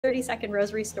30-second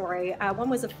rosary story. When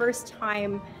was the first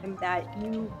time that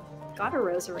you got a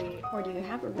rosary, or do you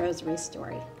have a rosary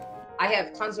story? I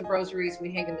have tons of rosaries.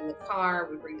 We hang them in the car.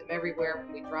 We bring them everywhere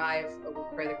when we drive. We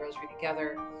pray the rosary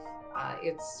together. I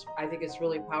think it's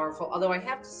really powerful. Although I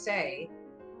have to say,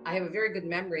 I have a very good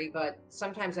memory, but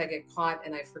sometimes I get caught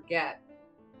and I forget.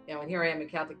 And here I am, a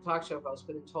Catholic talk show host,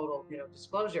 but in total,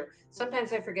 disclosure,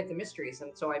 sometimes I forget the mysteries.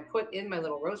 And so I put in my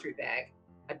little rosary bag,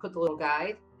 I put the little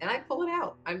guide and I pull it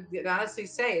out. I honestly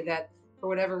say that for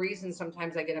whatever reason,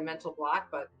 sometimes I get a mental block,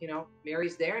 but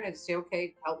Mary's there and I just say,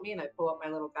 okay, help me. And I pull up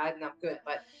my little guide and I'm good.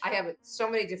 But I have so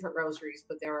many different rosaries,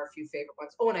 but there are a few favorite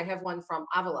ones. Oh, and I have one from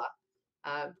Avila.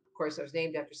 Of course, I was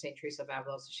named after St. Teresa of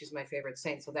Avila, so she's my favorite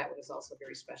saint. So that one is also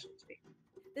very special to me.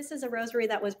 This is a rosary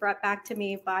that was brought back to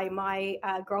me by my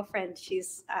girlfriend.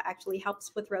 She's actually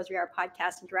helps with Rosary, our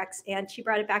podcast, and directs, and she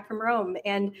brought it back from Rome.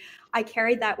 And I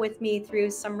carried that with me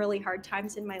through some really hard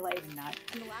times in my life.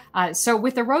 So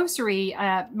with the rosary,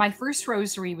 my first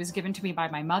rosary was given to me by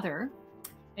my mother,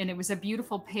 and it was a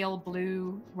beautiful pale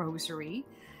blue rosary.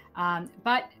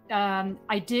 But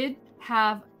I did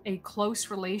have a close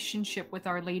relationship with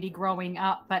Our Lady growing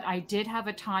up, but I did have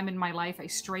a time in my life I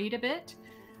strayed a bit.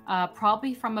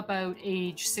 Probably from about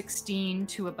age 16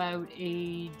 to about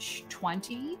age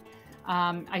 20.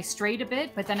 I strayed a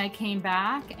bit, but then I came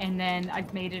back, and then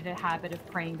I've made it a habit of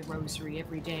praying the rosary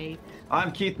every day.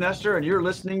 I'm Keith Nestor, and you're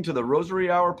listening to the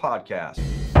Rosary Hour podcast.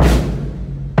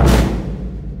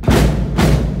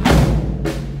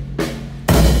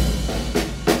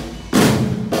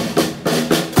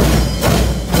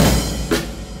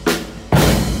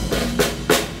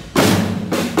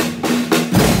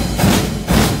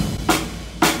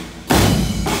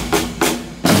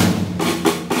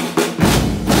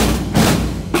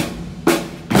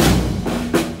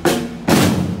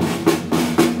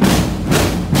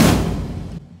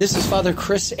 This is Father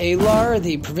Chris Alar,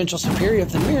 the Provincial Superior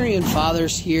of the Marian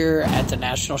Fathers here at the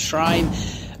National Shrine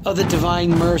of the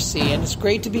Divine Mercy, and it's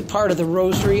great to be part of the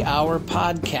Rosary Hour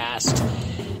podcast.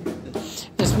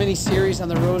 This mini-series on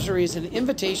the Rosary is an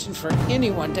invitation for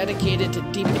anyone dedicated to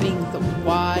deepening the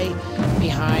why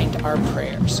behind our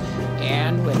prayers.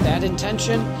 And with that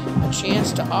intention, a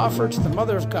chance to offer to the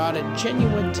Mother of God a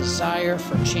genuine desire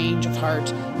for change of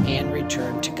heart and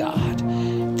return to God.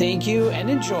 Thank you and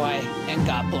enjoy, and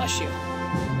God bless you.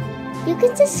 You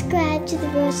can subscribe to the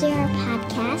Rosary Hour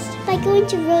podcast by going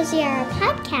to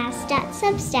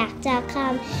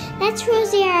rosaryhourpodcast.substack.com. That's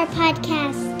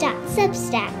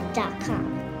rosaryhourpodcast.substack.com.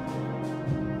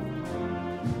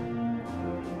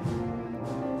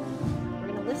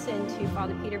 To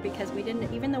Father Peter, because we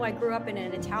didn't, even though I grew up in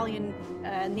an Italian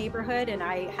neighborhood and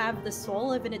I have the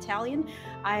soul of an Italian,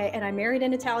 and I married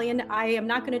an Italian, I am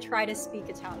not going to try to speak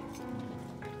Italian.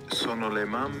 Sono le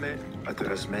mamme a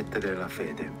trasmettere la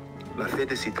fede. La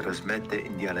fede si trasmette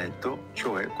in dialetto,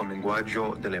 cioè con il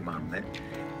linguaggio delle mamme,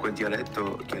 quel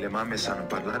dialetto che le mamme sanno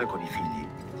parlare con i figli.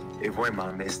 E voi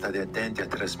mamme state attenti a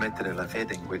trasmettere la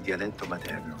fede in quel dialetto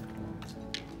materno.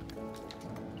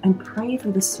 And pray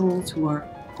for the souls who are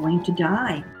going to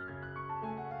die,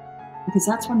 because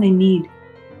that's when they need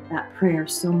that prayer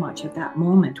so much, at that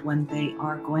moment when they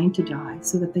are going to die,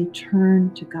 so that they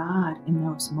turn to God in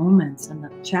those moments. And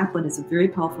the chaplet is a very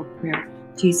powerful prayer.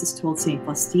 Jesus told St.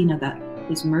 Faustina that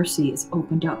his mercy is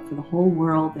opened up for the whole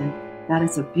world, and that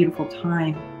is a beautiful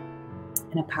time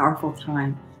and a powerful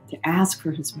time to ask for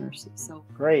his mercy. So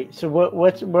great. So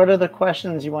what are the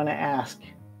questions you want to ask?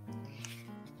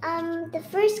 The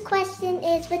first question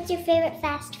is, what's your favorite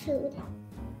fast food?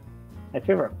 My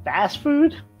favorite fast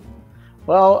food?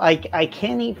 Well, I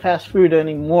can't eat fast food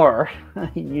anymore.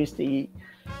 I used to eat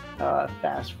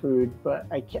fast food, but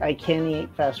I can't eat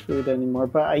fast food anymore.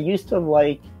 But I used to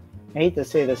like, I hate to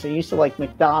say this, I used to like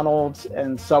McDonald's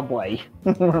and Subway.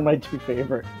 Were my two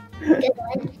favorite. Good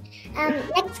one.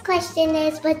 Next question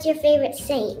is, what's your favorite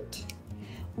saint?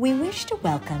 We wish to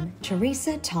welcome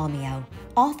Teresa Tomeo,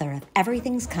 author of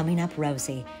Everything's Coming Up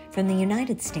Rosie from the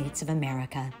United States of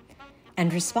America.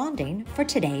 And responding for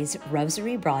today's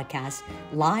Rosary broadcast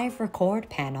live record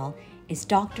panel is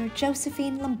Dr.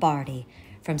 Josephine Lombardi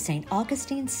from St.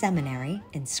 Augustine Seminary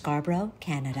in Scarborough,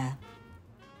 Canada.